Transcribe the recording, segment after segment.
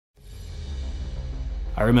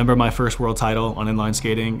I remember my first world title on inline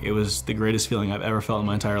skating. It was the greatest feeling I've ever felt in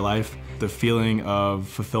my entire life. The feeling of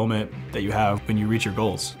fulfillment that you have when you reach your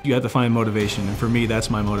goals. You have to find motivation, and for me,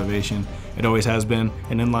 that's my motivation. It always has been.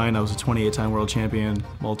 In inline, I was a 28-time world champion,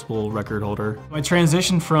 multiple record holder. My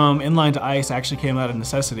transition from inline to ice actually came out of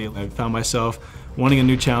necessity. I found myself wanting a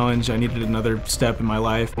new challenge. I needed another step in my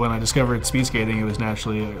life. When I discovered speed skating, it was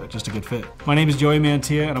naturally just a good fit. My name is Joey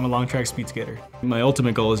Mantia, and I'm a long track speed skater. My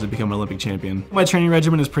ultimate goal is to become an Olympic champion. My training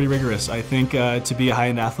regimen is pretty rigorous. I think to be a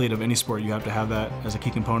high-end athlete of any sport, you have to have that as a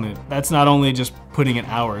key component. That's not only just putting in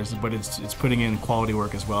hours, but it's putting in quality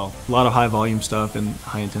work as well. A lot of high volume stuff and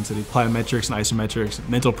high intensity. Plyometrics and isometrics,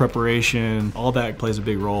 mental preparation, all that plays a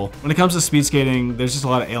big role. When it comes to speed skating, there's just a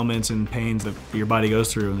lot of ailments and pains that your body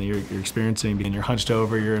goes through and that you're experiencing. And you're hunched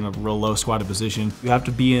over, you're in a real low squatted position. You have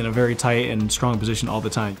to be in a very tight and strong position all the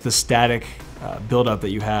time. The static buildup that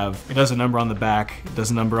you have, it does a number on the back, it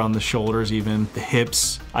does a number on the shoulders even, the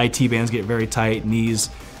hips, IT bands get very tight, knees,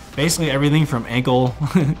 basically everything from ankle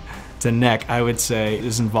to neck, I would say,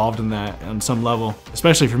 is involved in that on some level.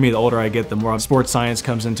 Especially for me, the older I get, the more sports science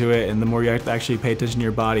comes into it and the more you have to actually pay attention to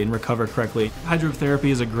your body and recover correctly. Hydrotherapy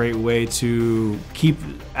is a great way to keep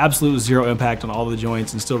absolute zero impact on all the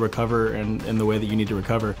joints and still recover in the way that you need to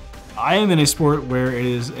recover. I am in a sport where it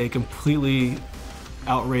is a completely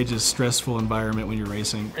outrageous, stressful environment when you're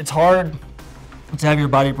racing. It's hard to have your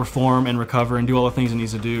body perform and recover and do all the things it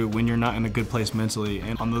needs to do when you're not in a good place mentally.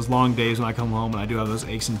 And on those long days when I come home and I do have those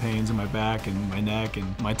aches and pains in my back and my neck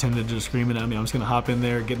and my tendons are screaming at me, I'm just gonna hop in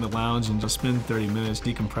there, get in the lounge and just spend 30 minutes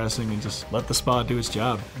decompressing and just let the spa do its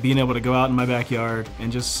job. Being able to go out in my backyard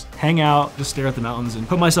and just hang out, just stare at the mountains and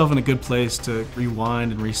put myself in a good place to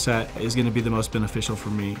rewind and reset is gonna be the most beneficial for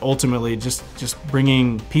me. Ultimately, just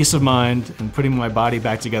bringing peace of mind and putting my body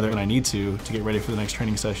back together when I need to get ready for the next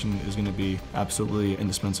training session is gonna be absolutely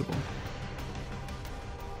indispensable.